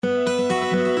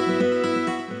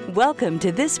Welcome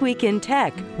to This Week in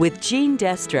Tech with Gene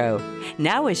Destro.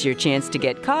 Now is your chance to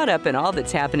get caught up in all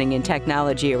that's happening in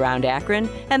technology around Akron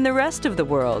and the rest of the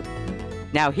world.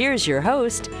 Now here's your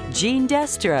host, Gene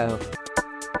Destro.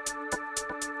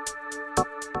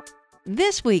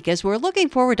 This week, as we're looking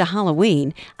forward to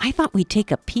Halloween, I thought we'd take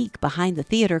a peek behind the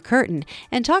theater curtain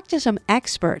and talk to some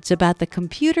experts about the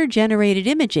computer-generated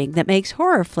imaging that makes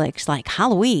horror flicks like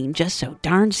Halloween just so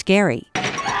darn scary.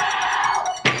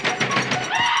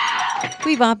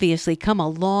 We've obviously come a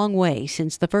long way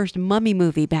since the first Mummy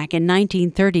movie back in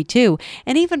 1932,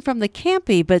 and even from the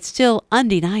campy but still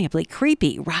undeniably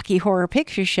creepy Rocky Horror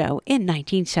Picture Show in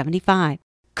 1975.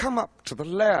 Come up to the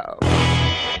lab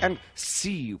and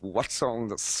see what's on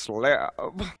the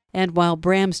slab. And while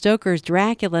Bram Stoker's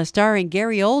Dracula starring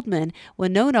Gary Oldman,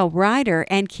 Winona Ryder,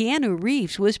 and Keanu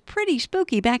Reeves was pretty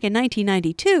spooky back in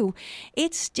 1992,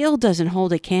 it still doesn't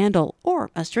hold a candle or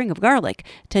a string of garlic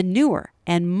to newer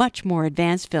and much more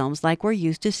advanced films like we're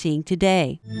used to seeing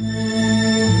today.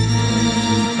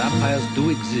 Vampires do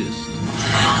exist.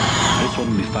 This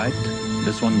one we fight,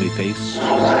 this one we face.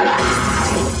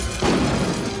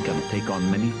 Can take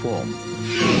on many forms.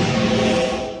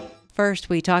 First,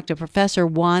 we talked to Professor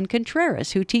Juan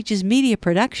Contreras, who teaches media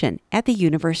production at the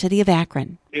University of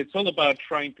Akron. It's all about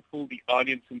trying to fool the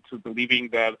audience into believing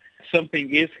that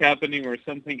something is happening or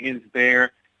something is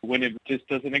there when it just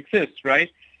doesn't exist,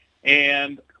 right?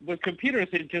 And with computers,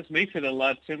 it just makes it a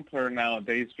lot simpler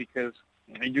nowadays because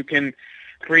you can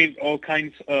create all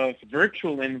kinds of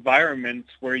virtual environments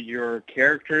where your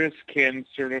characters can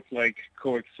sort of like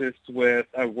coexist with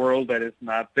a world that is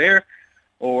not there,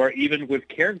 or even with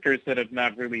characters that are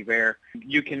not really there.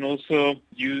 You can also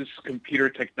use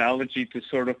computer technology to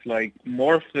sort of like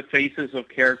morph the faces of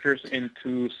characters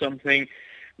into something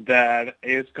that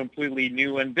is completely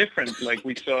new and different, like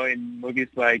we saw in movies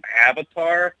like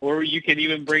Avatar, or you can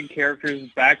even bring characters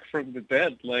back from the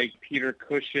dead, like Peter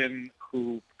Cushing,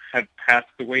 who had passed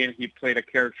away, and he played a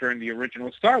character in the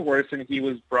original Star Wars, and he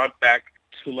was brought back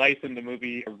to life in the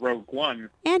movie Rogue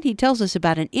One. And he tells us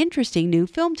about an interesting new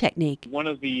film technique. One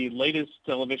of the latest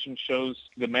television shows,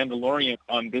 The Mandalorian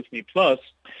on Disney Plus,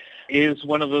 is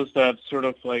one of those that sort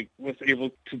of like was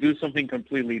able to do something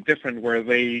completely different, where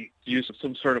they used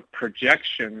some sort of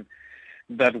projection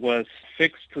that was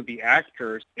fixed to the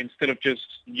actors instead of just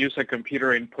use a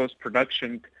computer in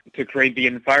post-production to create the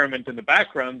environment in the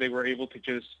background. They were able to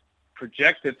just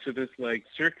project it to this like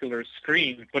circular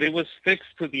screen, but it was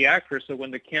fixed to the actors, so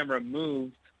when the camera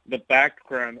moved, the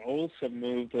background also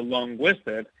moved along with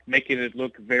it, making it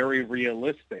look very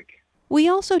realistic. We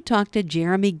also talked to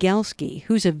Jeremy Gelski,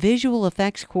 who's a visual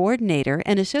effects coordinator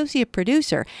and associate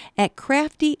producer at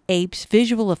Crafty Apes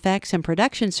Visual Effects and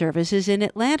Production Services in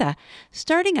Atlanta,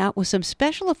 starting out with some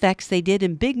special effects they did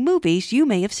in big movies you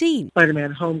may have seen.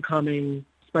 Spider-Man Homecoming,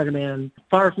 Spider-Man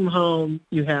Far From Home.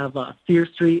 You have Fear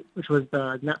Street, which was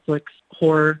the Netflix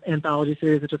horror anthology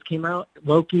series that just came out.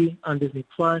 Loki on Disney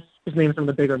Plus. Just name some of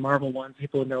the bigger Marvel ones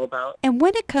people would know about. And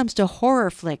when it comes to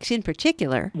horror flicks in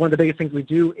particular, one of the biggest things we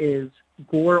do is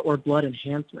gore or blood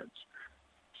enhancements.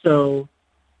 So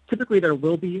typically there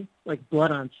will be like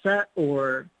blood on set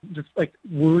or just like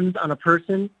wounds on a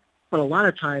person, but a lot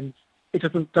of times it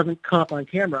just doesn't come up on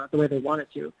camera the way they want it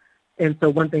to. And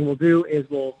so one thing we'll do is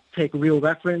we'll take real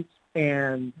reference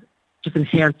and just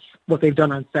enhance what they've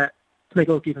done on set to make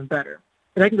it look even better.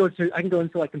 And I can go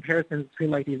into like comparisons between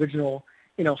like the original,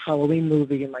 Halloween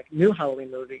movie and like new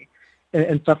Halloween movie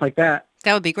and stuff like that.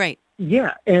 That would be great.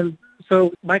 Yeah. And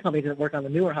so my company didn't work on the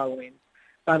newer Halloween.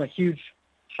 I'm a huge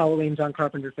Halloween John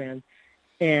Carpenter fan.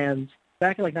 And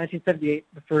back in like 1978,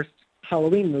 the first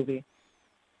Halloween movie,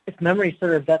 if memory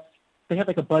serves, they had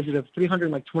like a budget of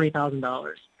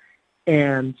 $320,000.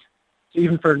 And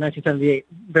even for 1978,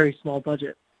 very small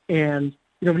budget. And,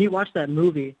 when you watch that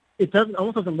movie, it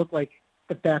almost doesn't look like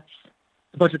that's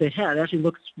the budget they had. It actually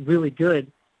looks really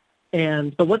good.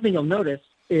 But one thing you'll notice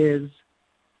is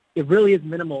it really is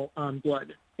minimal on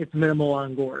blood. It's minimal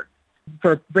on gore.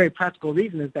 For a very practical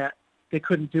reason is that they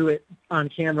couldn't do it on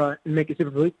camera and make it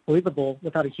super believable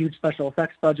without a huge special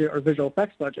effects budget or visual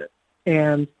effects budget.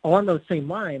 And along those same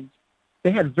lines,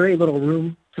 they had very little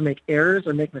room to make errors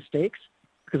or make mistakes,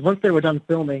 because once they were done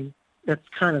filming, that's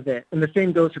kind of it. And the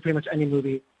same goes for pretty much any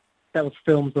movie that was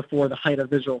filmed before the height of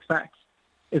visual effects,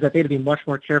 is that they had to be much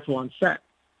more careful on set.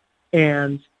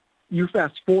 And you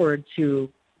fast forward to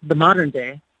the modern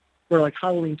day, where like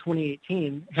Halloween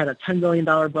 2018 had a $10 million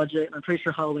budget, and I'm pretty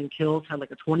sure Halloween Kills had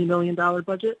like a $20 million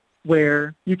budget,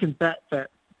 where you can bet that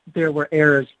there were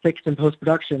errors fixed in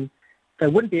post-production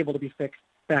that wouldn't be able to be fixed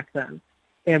back then.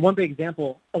 And one big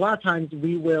example, a lot of times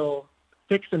we will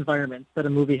fixed environments that a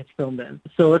movie has filmed in.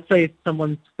 So let's say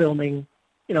someone's filming,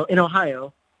 in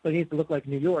Ohio, but it needs to look like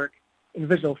New York. In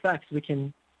visual effects, we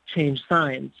can change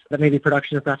signs that maybe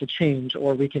production has got to change,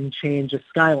 or we can change a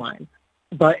skyline.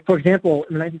 But, for example,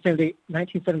 in the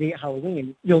 1978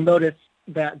 Halloween, you'll notice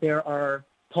that there are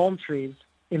palm trees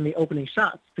in the opening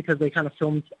shots because they kind of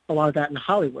filmed a lot of that in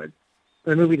Hollywood.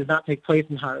 The movie does not take place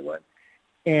in Hollywood.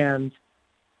 And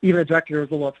even the director was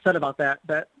a little upset about that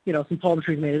some palm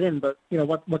trees made it in, but,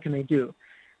 what can they do?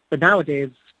 But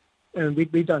nowadays, and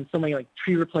we've done so many,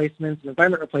 tree replacements and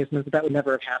environment replacements that would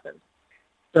never have happened.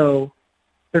 So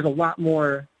there's a lot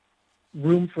more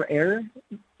room for error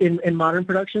in modern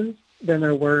productions than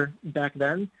there were back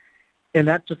then. And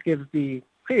that just gives the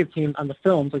creative team on the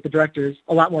films, like the directors,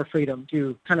 a lot more freedom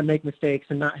to kind of make mistakes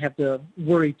and not have to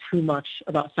worry too much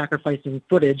about sacrificing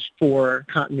footage for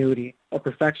continuity or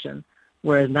perfection.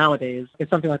 Whereas nowadays, if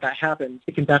something like that happens,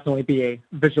 it can definitely be a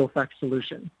visual effects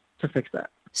solution to fix that.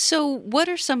 So what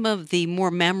are some of the more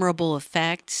memorable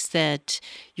effects that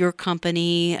your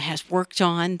company has worked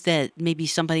on that maybe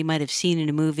somebody might have seen in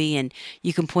a movie and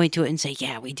you can point to it and say,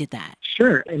 yeah, we did that?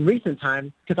 Sure. In recent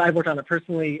time, because I've worked on it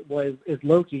personally, is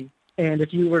Loki. And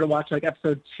if you were to watch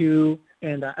episode 2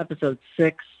 and episode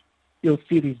 6, you'll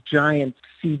see these giant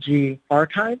CG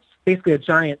archives, basically a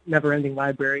giant never-ending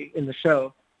library in the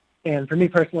show. And for me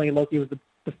personally, Loki was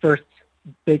the first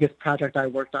biggest project I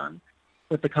worked on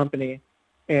with the company.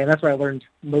 And that's where I learned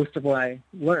most of what I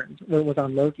learned, was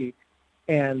on Loki.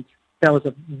 And that was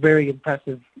a very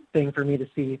impressive thing for me to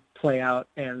see play out.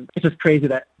 And it's just crazy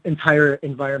that entire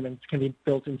environments can be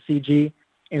built in CG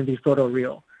and be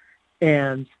photoreal.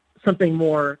 And something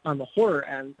more on the horror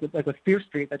end, like with Fear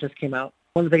Street that just came out,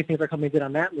 one of the biggest things our company did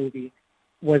on that movie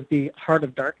was the Heart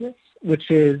of Darkness, which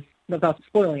is, without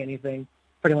spoiling anything,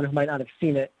 for anyone who might not have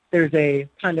seen it, there's a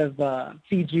kind of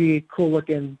CG,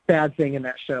 cool-looking bad thing in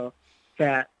that show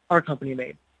that our company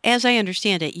made. As I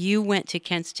understand it, you went to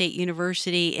Kent State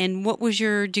University, and what was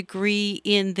your degree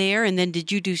in there? And then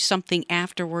did you do something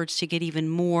afterwards to get even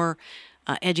more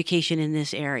education in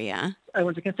this area? I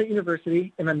went to Kent State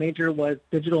University, and my major was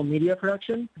digital media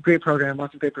production. Great program,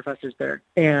 lots of great professors there.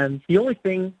 And the only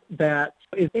thing that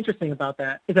is interesting about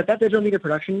that is that digital media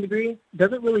production degree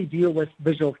doesn't really deal with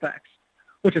visual effects,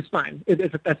 which is fine.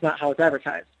 That's not how it's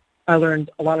advertised. I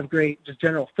learned a lot of great just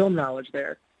general film knowledge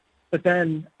there. But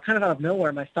then, kind of out of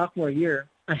nowhere, my sophomore year,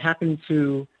 I happened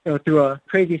to, through a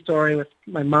crazy story with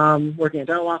my mom working at a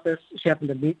dental office, she happened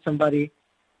to meet somebody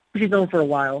she's known for a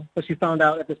while, but she found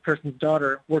out that this person's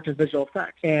daughter worked in visual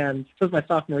effects. And so it was my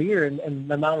sophomore year, and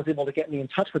my mom was able to get me in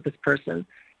touch with this person.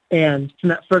 And from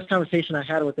that first conversation I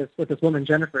had with this woman,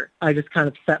 Jennifer, I just kind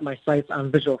of set my sights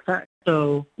on visual effects.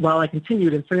 So while I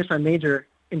continued and finished my major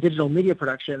in digital media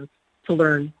production to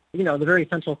learn, the very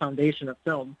essential foundation of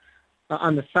film,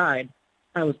 on the side,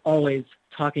 I was always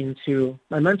talking to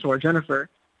my mentor, Jennifer,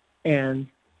 and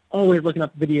always looking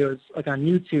up videos on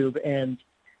YouTube and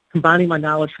combining my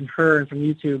knowledge from her and from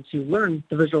YouTube to learn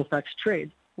the visual effects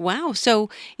trade. Wow. So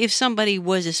if somebody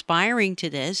was aspiring to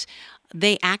this,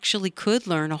 they actually could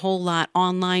learn a whole lot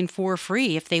online for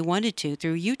free if they wanted to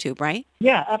through YouTube, right?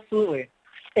 Yeah, absolutely.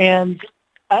 And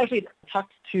I actually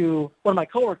talked to one of my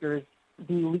coworkers,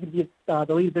 the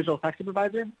lead visual effects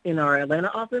supervisor in our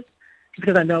Atlanta office, just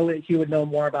because I know that he would know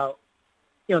more about,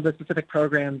 the specific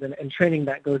programs and training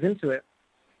that goes into it.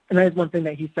 And that is one thing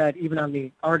that he said, even on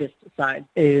the artist side,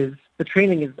 is the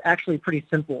training is actually pretty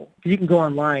simple. You can go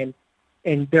online,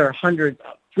 and there are hundreds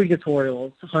of free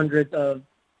tutorials, hundreds of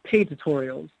paid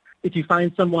tutorials. If you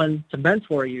find someone to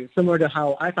mentor you, similar to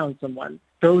how I found someone,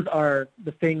 those are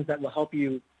the things that will help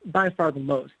you by far the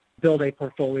most build a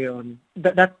portfolio. And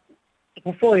the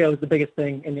portfolio is the biggest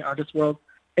thing in the artist world.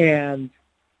 And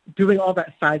doing all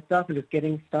that side stuff and just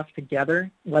getting stuff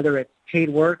together, whether it's paid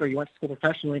work or you went to school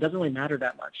professionally, doesn't really matter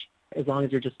that much as long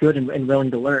as you're just good and willing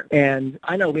to learn. And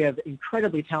I know we have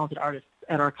incredibly talented artists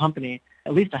at our company,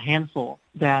 at least a handful,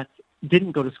 that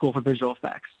didn't go to school for visual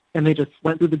effects. And they just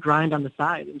went through the grind on the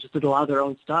side and just did a lot of their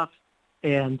own stuff.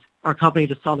 And our company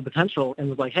just saw the potential and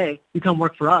was like, hey, you come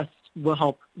work for us. We'll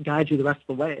help guide you the rest of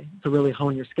the way to really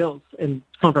hone your skills. And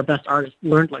some of our best artists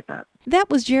learned like that. That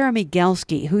was Jeremy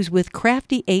Gelski, who's with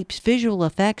Crafty Apes Visual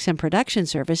Effects and Production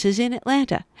Services in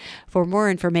Atlanta. For more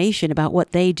information about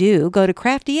what they do, go to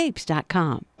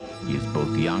craftyapes.com. He is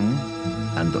both young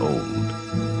and old.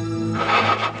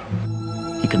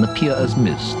 He can appear as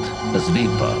mist, as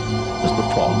vapor, as the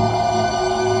fog,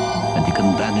 and he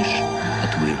can vanish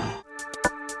at will.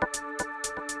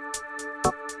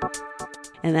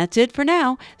 And that's it for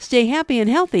now. Stay happy and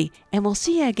healthy, and we'll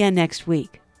see you again next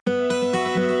week.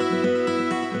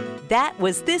 That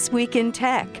was This Week in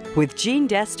Tech with Gene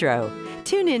Destro.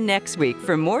 Tune in next week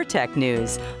for more tech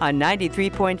news on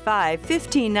 93.5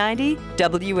 1590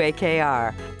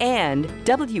 WAKR and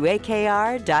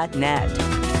WAKR.net.